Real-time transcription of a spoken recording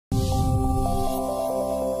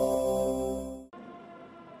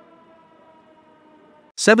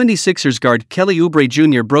76ers guard Kelly Oubre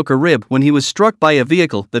Jr. broke a rib when he was struck by a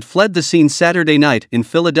vehicle that fled the scene Saturday night in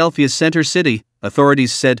Philadelphia's Center City.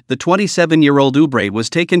 Authorities said the 27-year-old Oubre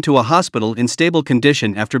was taken to a hospital in stable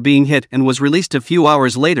condition after being hit and was released a few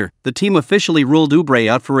hours later. The team officially ruled Oubre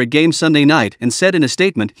out for a game Sunday night and said in a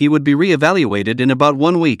statement he would be re-evaluated in about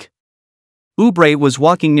 1 week. Oubre was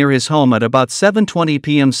walking near his home at about 7:20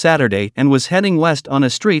 p.m. Saturday and was heading west on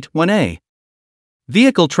a street when a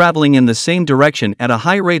vehicle traveling in the same direction at a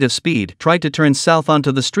high rate of speed tried to turn south onto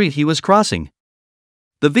the street he was crossing.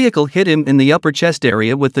 The vehicle hit him in the upper chest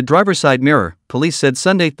area with the driver's side mirror, police said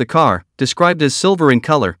Sunday. The car, described as silver in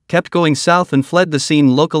color, kept going south and fled the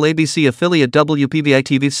scene. Local ABC affiliate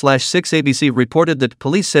WPVI-TV/6ABC reported that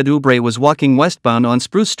police said Oubre was walking westbound on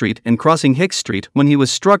Spruce Street and crossing Hicks Street when he was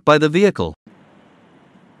struck by the vehicle.